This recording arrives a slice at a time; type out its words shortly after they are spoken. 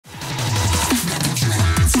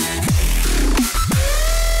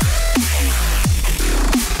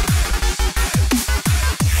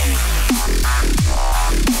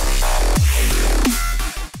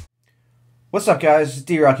What's up, guys?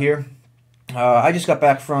 D-Rock here. I just got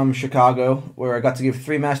back from Chicago, where I got to give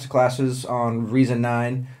 3 masterclasses on Reason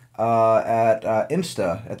 9 at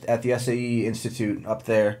IMSTA, at the SAE Institute up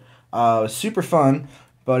there. It was super fun,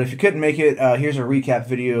 but if you couldn't make it, here's a recap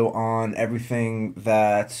video on everything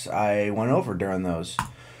that I went over during those.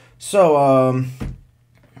 So, one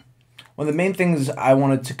of the main things I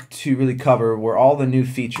wanted to really cover were all the new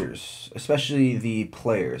features, especially the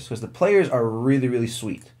players, because the players are really, really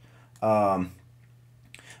sweet.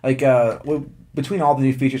 Between all the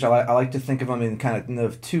new features, I like to think of them in kind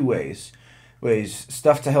of two ways.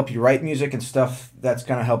 Stuff to help you write music and stuff that's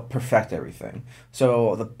going to help perfect everything.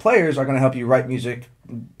 So the players are going to help you write music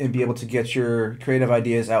and be able to get your creative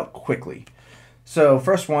ideas out quickly. So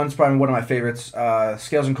first one's probably one of my favorites,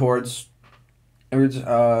 scales and chords.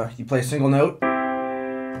 You play a single note,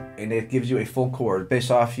 and it gives you a full chord based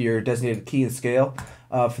off your designated key and scale.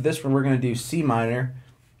 For this one, we're going to do C minor.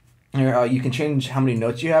 Here, you can change how many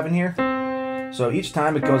notes you have in here. So each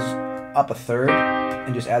time it goes up a third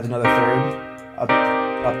and just adds another third up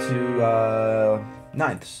to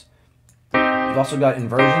ninths. You've also got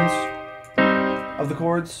inversions of the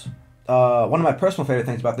chords. One of my personal favorite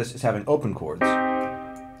things about this is having open chords.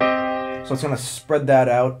 So it's going to spread that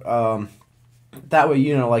out. That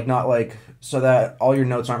way, so that all your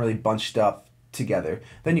notes aren't really bunched up together.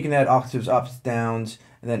 Then you can add octaves, ups, downs,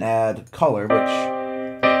 and then add color, which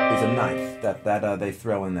is a ninth that they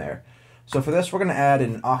throw in there. So for this, we're going to add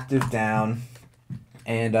an octave down,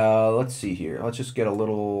 and let's see here. Let's just get a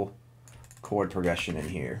little chord progression in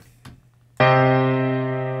here. All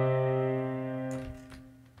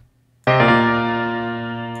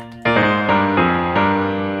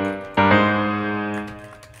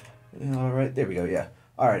right, there we go. Yeah.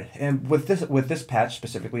 All right, and with this patch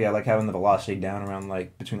specifically, I like having the velocity down around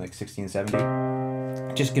between 60 and 70.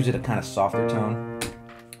 It just gives it a kind of softer tone.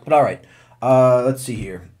 But all right, let's see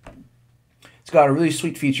here. It's got a really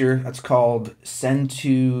sweet feature that's called Send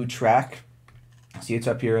to Track. See, it's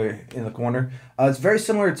up here in the corner. It's very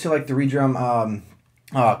similar to the redrum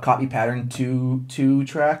copy pattern to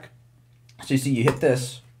track. So you see, you hit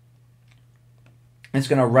this, and it's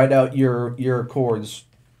gonna write out your chords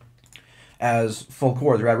as full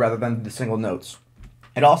chords rather than the single notes.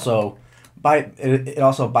 It also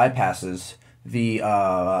bypasses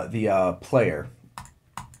the player.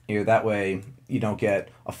 That way you don't get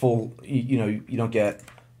a full, you don't get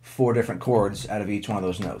 4 different chords out of each one of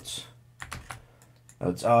those notes.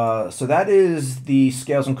 So that is the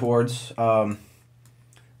scales and chords.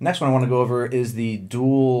 Next one I want to go over is the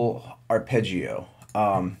dual arpeggio.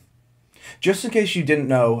 Just in case you didn't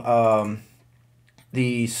know,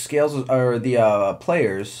 the scales or the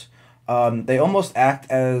players, they almost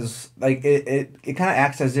act as it kind of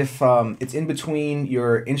acts as if it's in between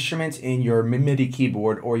your instrument and your MIDI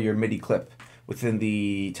keyboard or your MIDI clip within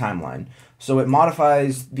the timeline. So it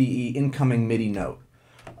modifies the incoming MIDI note,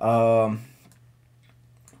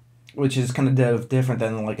 which is kind of different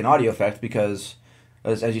than an audio effect, because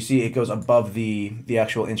as you see, it goes above the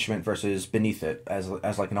actual instrument versus beneath it, as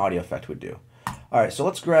an audio effect would do. All right, so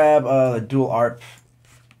let's grab the dual arp.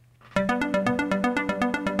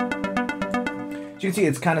 So you can see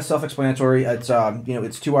it's kind of self-explanatory. It's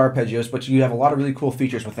it's 2 arpeggios, but you have a lot of really cool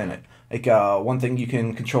features within it. One thing, you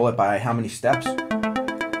can control it by how many steps.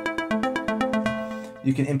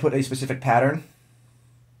 You can input a specific pattern.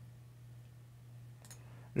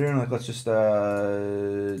 Let's just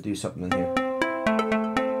do something in here.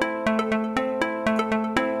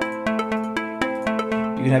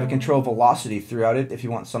 You can have it control velocity throughout it if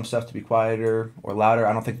you want some stuff to be quieter or louder.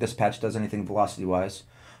 I don't think this patch does anything velocity-wise.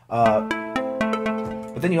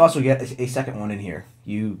 But then you also get a second one in here.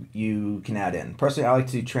 You can add in. Personally, I like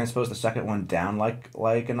to transpose the second one down like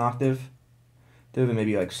an octave, and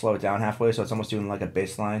maybe slow it down halfway, so it's almost doing a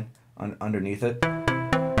bass line underneath it.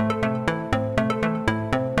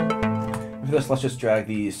 For this, let's just drag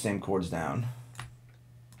these same chords down.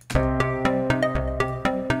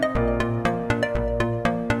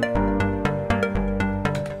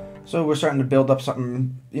 So we're starting to build up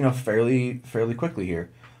something, fairly quickly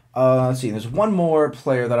here. Let's see. There's one more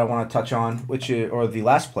player that I want to touch on, or the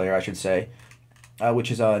last player, I should say,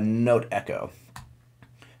 which is a note echo.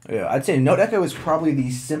 Yeah, I'd say note echo is probably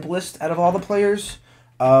the simplest out of all the players,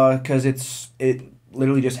 because it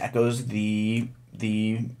literally just echoes the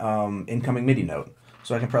incoming MIDI note.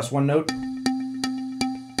 So I can press one note.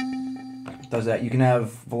 It does that. You can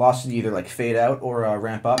have velocity either fade out or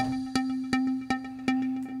ramp up,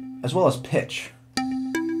 as well as pitch,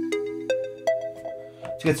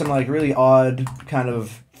 to get some really odd kind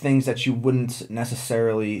of things that you wouldn't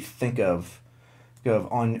necessarily think of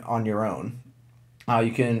on your own.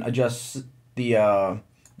 You can adjust the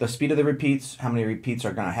speed of the repeats, how many repeats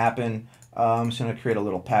are going to happen. I'm just going to create a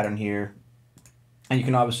little pattern here, and you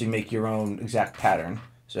can obviously make your own exact pattern.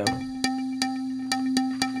 So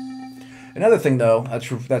another thing though that's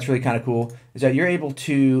really kind of cool is that you're able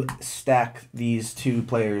to stack these two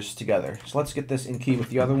players together. So let's get this in key with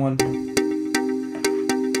the other one.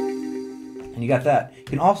 And you got that. You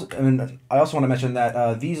can also, I also want to mention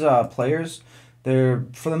that these players, they're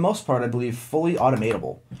for the most part, I believe, fully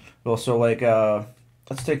automatable. Well, so like,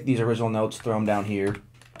 let's take these original notes, throw them down here,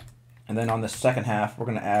 and then on the second half, we're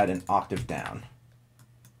going to add an octave down.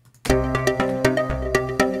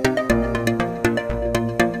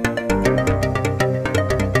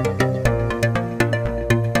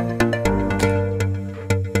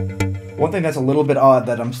 One thing that's a little bit odd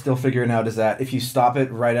that I'm still figuring out is that if you stop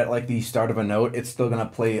it right at like the start of a note, it's still gonna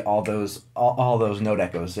play all those note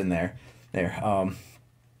echoes in there. But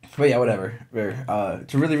yeah, whatever.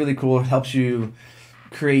 It's really cool. It helps you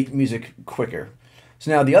create music quicker.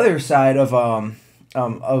 So now the other side of some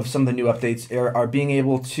of the new updates are being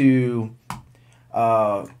able to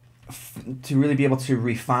really be able to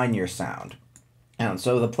refine your sound. And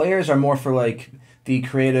so the players are more for like the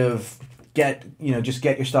creative. Just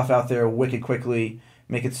get your stuff out there wicked quickly,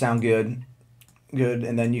 make it sound good,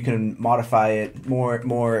 and then you can modify it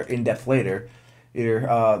more in depth later.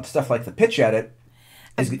 Either stuff like the pitch edit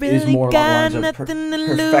is more along the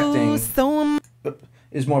lines of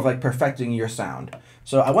is more of like perfecting your sound.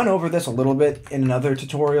 So I went over this a little bit in another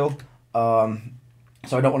tutorial, so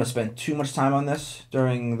I don't want to spend too much time on this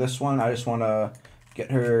during this one. I just want to get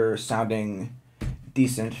her sounding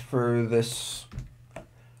decent for this.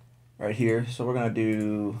 Right here, so we're gonna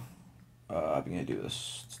do. I'm gonna do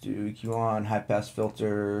this. Let's do EQ on, high pass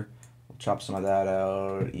filter. We'll chop some of that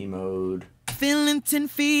out. E mode. Feeling 10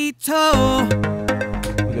 feet tall. We're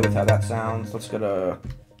good with how that sounds. Let's go to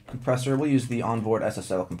compressor. We'll use the onboard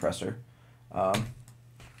SSL compressor. Bump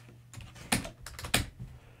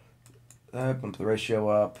the ratio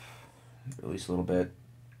up, release a little bit,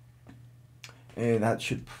 and that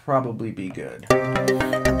should probably be good.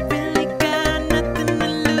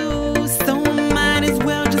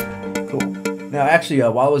 Now, actually,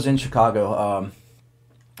 while I was in Chicago,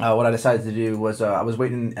 what I decided to do was I was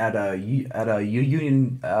waiting at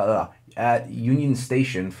Union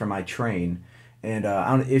Station for my train, and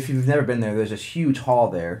if you've never been there, there's this huge hall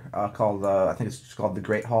there called I think it's called the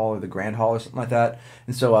Great Hall or the Grand Hall or something like that.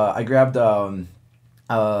 And so I grabbed the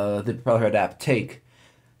Propellerhead app Take,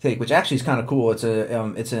 which actually is kind of cool. It's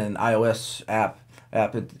an iOS app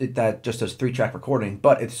that just does 3-track recording,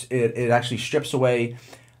 but it actually strips away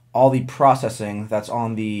all the processing that's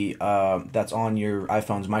on your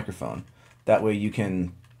iPhone's microphone. That way you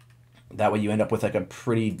end up with like a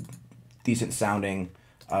pretty decent sounding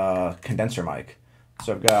condenser mic.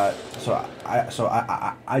 So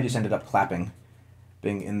I just ended up clapping,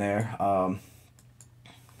 being in there.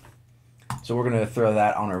 So we're gonna throw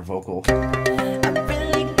that on our vocal. I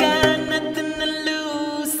really got nothing to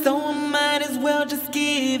lose, so I might as well just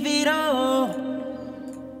give it all.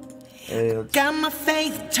 Got my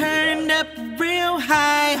faith turned up real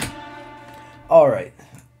high. All right.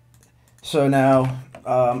 So now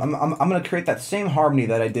I'm gonna create that same harmony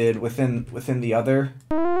that I did within the other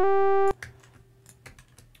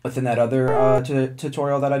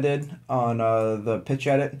tutorial that I did on the pitch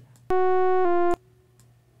edit.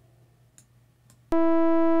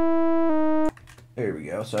 There we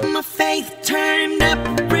go. So my faith turned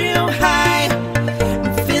up real high.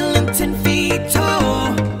 I'm feeling 10 feet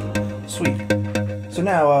tall. Sweet. So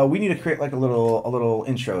now we need to create like a little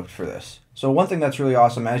intro for this. So one thing that's really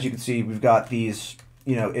awesome, as you can see, we've got these.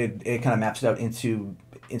 It kind of maps it out into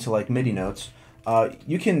like MIDI notes.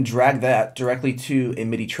 You can drag that directly to a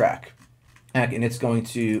MIDI track, and it's going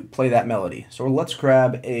to play that melody. So let's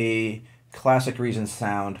grab a classic Reason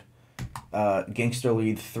sound, Gangster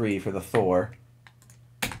Lead 3 for the Thor.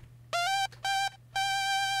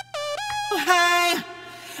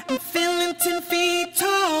 I'm feeling 10 feet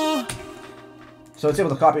tall. So it's able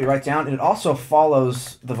to copy it right down, and it also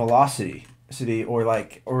follows the velocity, I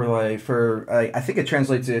think it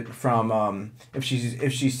translates it from if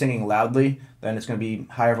she's singing loudly, then it's going to be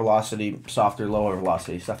higher velocity, softer, lower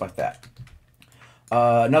velocity, stuff like that.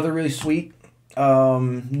 Another really sweet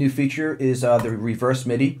new feature is the reverse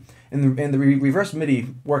MIDI, and the reverse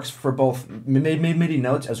MIDI works for both MIDI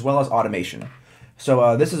notes as well as automation.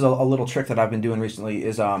 So this is a little trick that I've been doing recently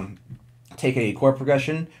is take a chord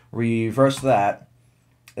progression, reverse that,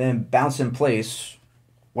 and then bounce in place,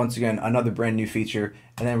 once again, another brand new feature,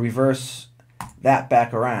 and then reverse that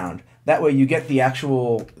back around. That way you get the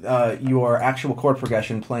actual, your actual chord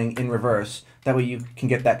progression playing in reverse. That way you can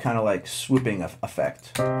get that kind of like swooping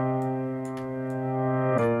effect.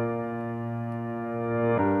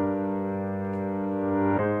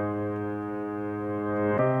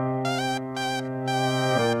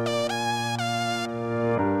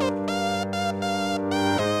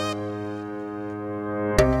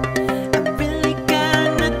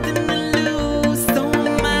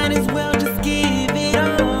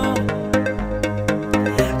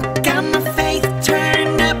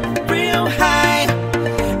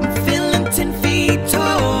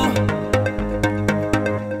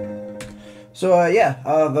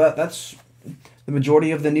 So that's the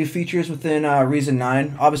majority of the new features within Reason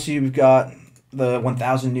 9. Obviously, we've got the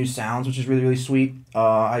 1,000 new sounds, which is really, really sweet.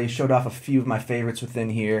 I showed off a few of my favorites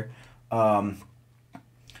within here. I'm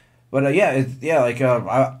in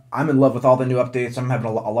love with all the new updates. I'm having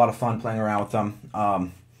a lot of fun playing around with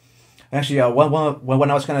them. Actually,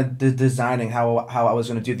 when I was kind of designing how I was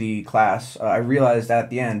going to do the class, I realized that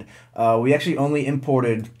at the end, we actually only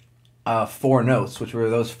imported 4 notes, which were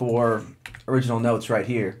those 4 original notes right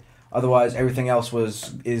here. Otherwise, everything else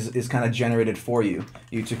is kind of generated for you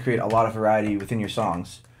to create a lot of variety within your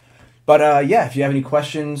songs. But if you have any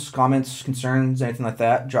questions, comments, concerns, anything like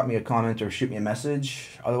that, drop me a comment or shoot me a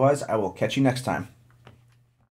message. Otherwise, I will catch you next time.